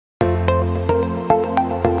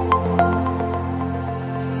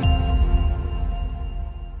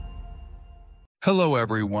Hello,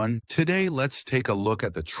 everyone. Today, let's take a look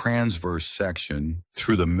at the transverse section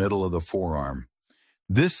through the middle of the forearm.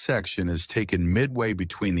 This section is taken midway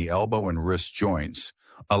between the elbow and wrist joints,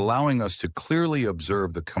 allowing us to clearly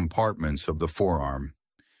observe the compartments of the forearm.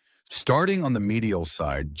 Starting on the medial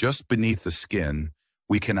side, just beneath the skin,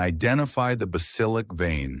 we can identify the basilic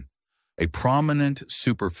vein, a prominent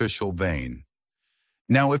superficial vein.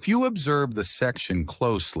 Now, if you observe the section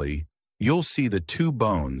closely, you'll see the two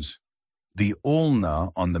bones, the ulna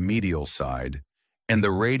on the medial side and the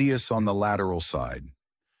radius on the lateral side.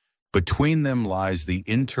 Between them lies the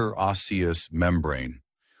interosseous membrane,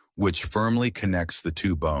 which firmly connects the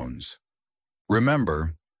two bones.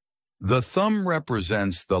 Remember, the thumb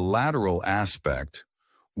represents the lateral aspect,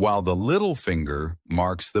 while the little finger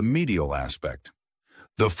marks the medial aspect.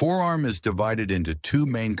 The forearm is divided into two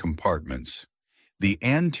main compartments, the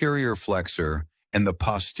anterior flexor and the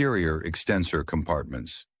posterior extensor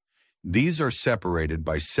compartments. These are separated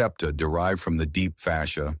by septa derived from the deep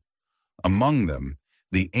fascia. Among them,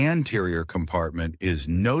 the anterior compartment is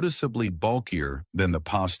noticeably bulkier than the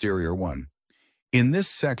posterior one. In this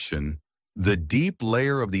section, the deep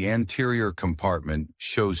layer of the anterior compartment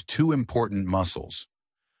shows two important muscles: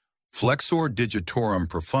 flexor digitorum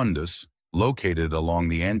profundus, located along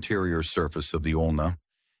the anterior surface of the ulna,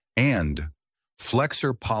 and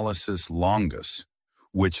flexor pollicis longus,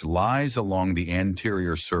 which lies along the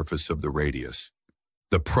anterior surface of the radius.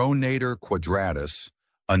 The pronator quadratus,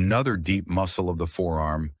 another deep muscle of the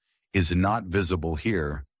forearm, is not visible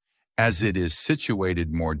here, as it is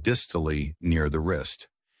situated more distally near the wrist.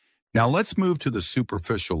 Now let's move to the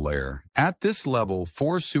superficial layer. At this level,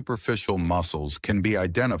 four superficial muscles can be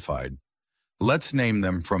identified. Let's name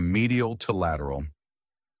them from medial to lateral.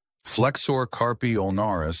 Flexor carpi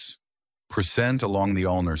ulnaris, present along the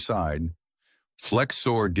ulnar side.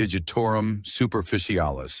 Flexor digitorum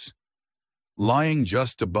superficialis, lying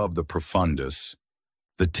just above the profundus,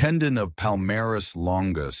 the tendon of palmaris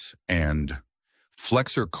longus, and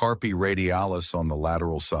flexor carpi radialis on the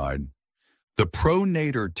lateral side. The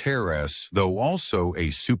pronator teres, though also a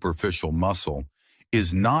superficial muscle,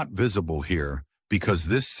 is not visible here because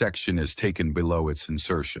this section is taken below its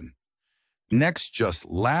insertion. Next, just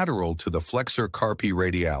lateral to the flexor carpi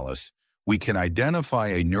radialis, we can identify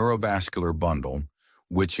a neurovascular bundle,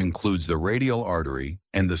 which includes the radial artery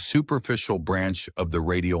and the superficial branch of the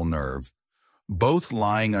radial nerve, both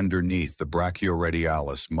lying underneath the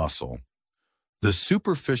brachioradialis muscle. The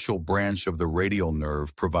superficial branch of the radial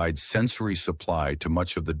nerve provides sensory supply to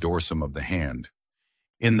much of the dorsum of the hand.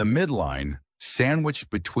 In the midline,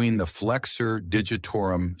 sandwiched between the flexor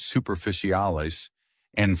digitorum superficialis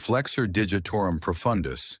and flexor digitorum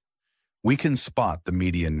profundus, we can spot the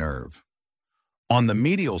median nerve. On the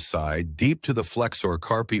medial side, deep to the flexor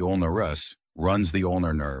carpi ulnaris, runs the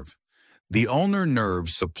ulnar nerve. The ulnar nerve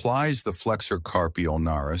supplies the flexor carpi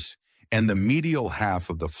ulnaris and the medial half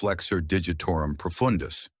of the flexor digitorum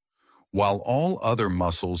profundus, while all other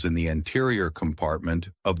muscles in the anterior compartment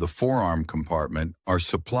of the forearm compartment are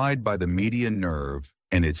supplied by the median nerve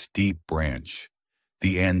and its deep branch,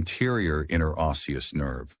 the anterior interosseous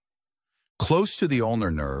nerve. Close to the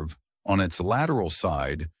ulnar nerve, on its lateral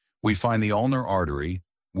side, we find the ulnar artery,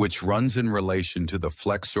 which runs in relation to the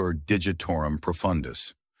flexor digitorum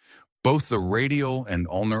profundus. Both the radial and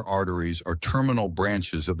ulnar arteries are terminal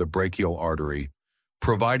branches of the brachial artery,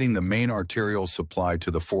 providing the main arterial supply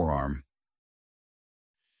to the forearm.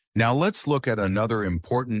 Now let's look at another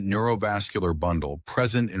important neurovascular bundle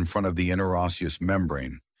present in front of the interosseous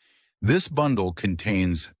membrane. This bundle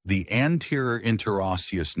contains the anterior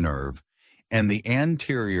interosseous nerve and the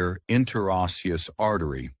anterior interosseous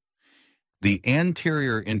artery. The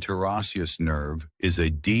anterior interosseous nerve is a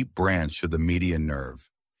deep branch of the median nerve.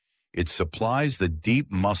 It supplies the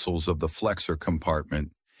deep muscles of the flexor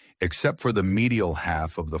compartment, except for the medial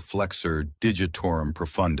half of the flexor digitorum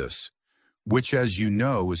profundus, which, as you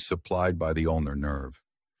know, is supplied by the ulnar nerve.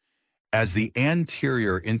 As the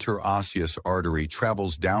anterior interosseous artery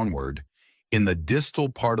travels downward, in the distal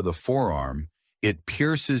part of the forearm, it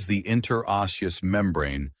pierces the interosseous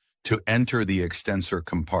membrane to enter the extensor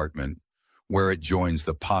compartment, where it joins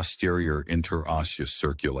the posterior interosseous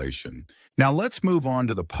circulation. Now let's move on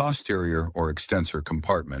to the posterior or extensor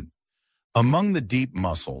compartment. Among the deep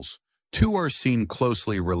muscles, two are seen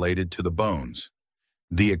closely related to the bones: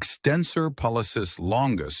 the extensor pollicis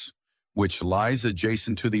longus, which lies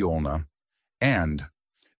adjacent to the ulna, and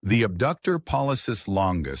the abductor pollicis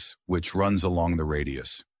longus, which runs along the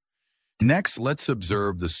radius. Next, let's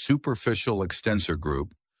observe the superficial extensor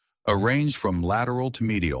group, arranged from lateral to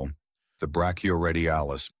medial, the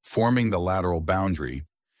brachioradialis, forming the lateral boundary,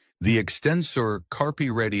 The extensor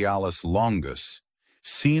carpi radialis longus,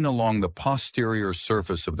 seen along the posterior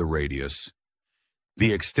surface of the radius,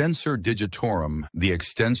 the extensor digitorum, the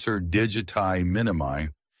extensor digiti minimi,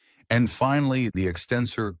 and finally the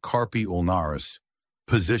extensor carpi ulnaris,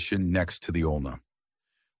 positioned next to the ulna.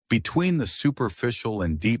 Between the superficial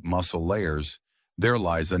and deep muscle layers, there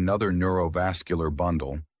lies another neurovascular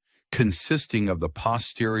bundle, consisting of the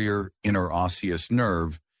posterior interosseous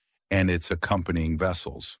nerve and its accompanying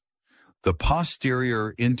vessels. The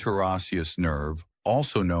posterior interosseous nerve,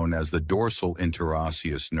 also known as the dorsal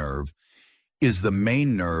interosseous nerve, is the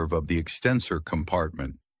main nerve of the extensor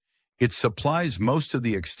compartment. It supplies most of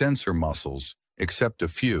the extensor muscles, except a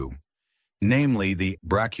few, namely the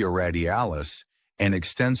brachioradialis and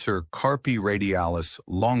extensor carpi radialis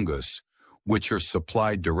longus, which are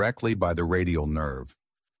supplied directly by the radial nerve.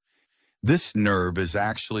 This nerve is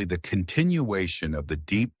actually the continuation of the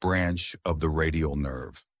deep branch of the radial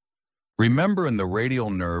nerve. Remember, the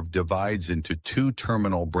radial nerve divides into two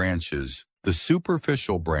terminal branches, the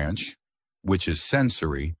superficial branch, which is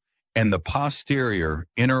sensory, and the posterior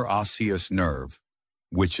interosseous nerve,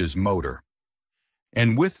 which is motor.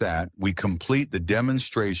 And with that, we complete the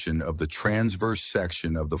demonstration of the transverse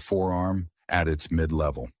section of the forearm at its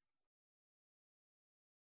mid-level.